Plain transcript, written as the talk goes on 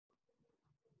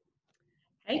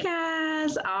Hey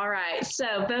guys, all right,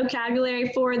 so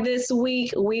vocabulary for this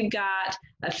week, we've got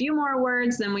a few more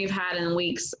words than we've had in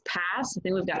weeks past. I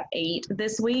think we've got 8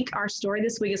 this week. Our story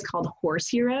this week is called Horse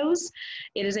Heroes.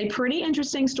 It is a pretty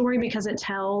interesting story because it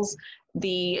tells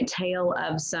the tale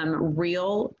of some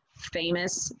real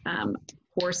famous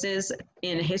horses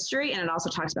in history, and it also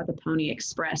talks about the Pony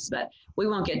Express, but we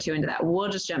won't get too into that. We'll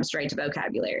just jump straight to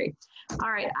vocabulary. All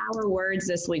right, our words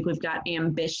this week, we've got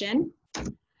ambition,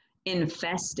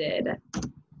 infested,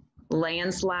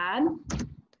 landslide,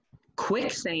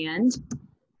 quicksand,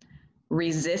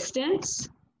 resistance,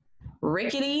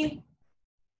 rickety,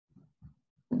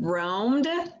 roamed,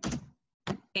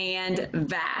 and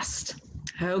vast.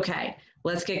 Okay,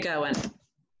 let's get going.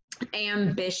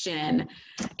 Ambition.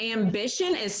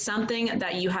 Ambition is something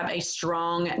that you have a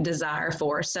strong desire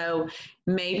for. So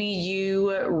maybe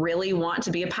you really want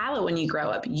to be a pilot when you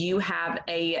grow up. You have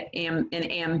an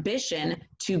ambition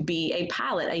to be a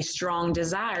pilot, a strong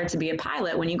desire to be a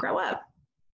pilot when you grow up.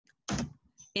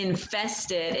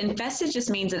 Infested. Infested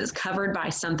just means that it's covered by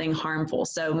something harmful.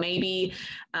 So maybe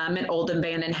an old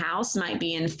abandoned house might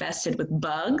be infested with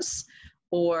bugs.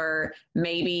 Or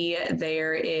maybe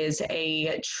there is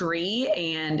a tree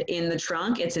and in the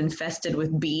trunk it's infested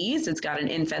with bees. It's got an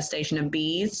infestation of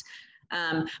bees.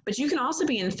 But you can also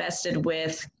be infested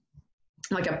with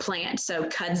like a plant. So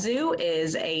kudzu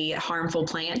is a harmful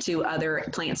plant to other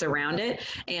plants around it,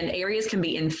 and areas can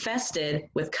be infested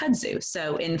with kudzu.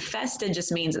 So infested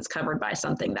just means it's covered by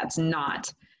something that's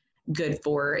not good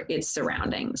for its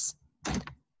surroundings.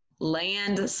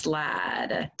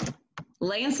 Landslide.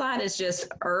 Landslide is just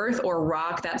earth or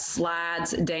rock that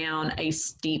slides down a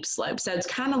steep slope. So it's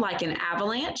kind of like an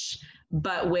avalanche,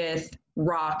 but with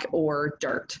rock or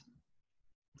dirt.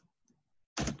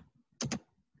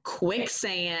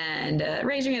 Quicksand.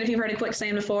 Raise your hand if you've heard of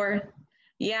quicksand before.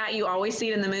 Yeah, you always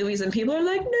see it in the movies and people are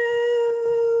like,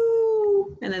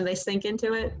 no, and then they sink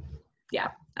into it. Yeah,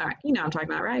 all right, you know what I'm talking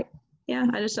about, right? Yeah,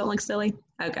 I just don't look silly.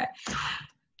 Okay.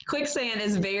 Quicksand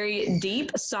is very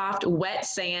deep, soft, wet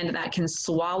sand that can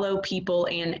swallow people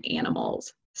and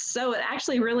animals. So it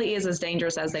actually really is as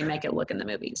dangerous as they make it look in the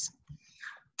movies.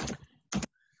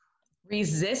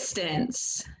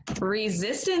 Resistance.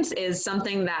 Resistance is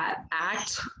something that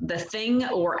the thing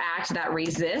or act that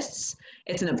resists.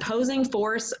 It's an opposing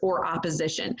force or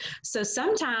opposition. So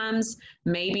sometimes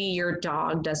maybe your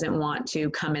dog doesn't want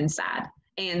to come inside.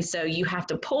 And so you have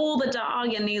to pull the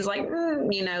dog and he's like,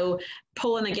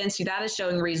 pulling against you. That is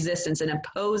showing resistance, an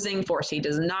opposing force. He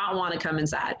does not want to come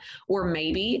inside. Or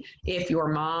maybe if your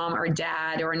mom or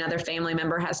dad or another family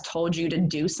member has told you to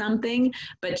do something,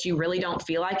 but you really don't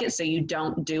feel like it, so you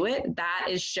don't do it, that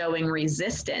is showing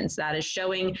resistance. That is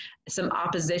showing some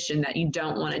opposition that you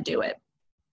don't want to do it.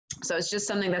 So it's just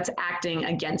something that's acting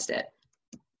against it.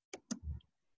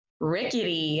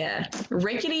 Rickety.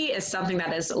 Rickety is something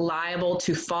that is liable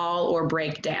to fall or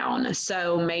break down.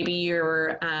 So maybe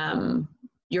you're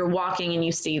walking and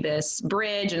you see this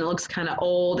bridge and it looks kind of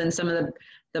old and some of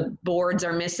the boards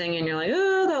are missing and you're like,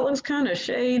 oh, that looks kind of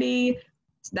shady.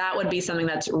 That would be something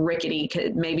that's rickety,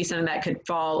 maybe something that could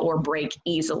fall or break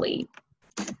easily.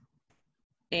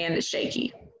 And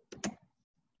shaky.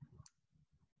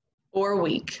 Or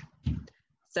weak.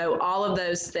 So all of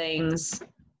those things.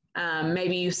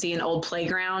 Maybe you see an old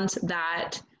playground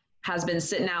that has been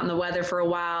sitting out in the weather for a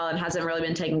while and hasn't really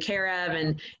been taken care of.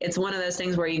 And it's one of those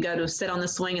things where you go to sit on the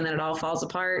swing and then it all falls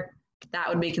apart. That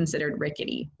would be considered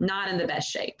rickety, not in the best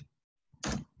shape.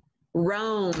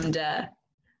 Roamed.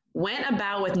 Went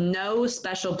about with no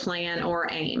special plan or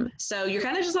aim. So you're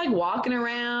kind of just like walking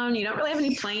around. You don't really have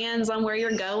any plans on where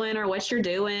you're going or what you're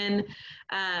doing.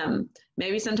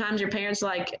 Maybe sometimes your parents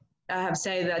have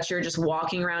said that you're just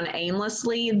walking around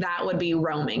aimlessly. That would be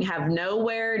roaming. Have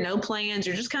nowhere, no plans.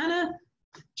 You're just kind of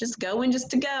just going just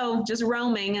to go, just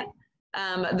roaming.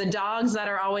 The dogs that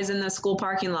are always in the school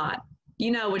parking lot,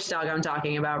 you know which dog I'm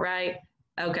talking about, right?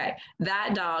 Okay,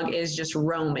 that dog is just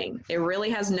roaming. It really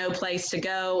has no place to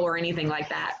go or anything like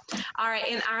that. All right,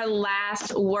 and our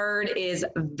last word is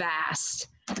vast.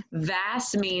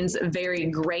 Vast means very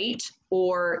great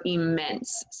or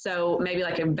immense. So maybe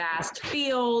like a vast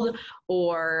field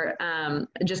or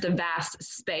just a vast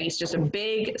space, just a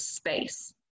big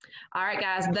space. All right,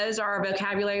 guys, those are our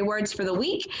vocabulary words for the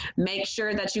week. Make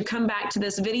sure that you come back to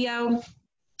this video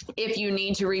if you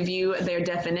need to review their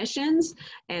definitions,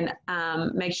 and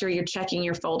make sure you're checking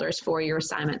your folders for your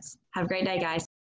assignments. Have a great day, guys.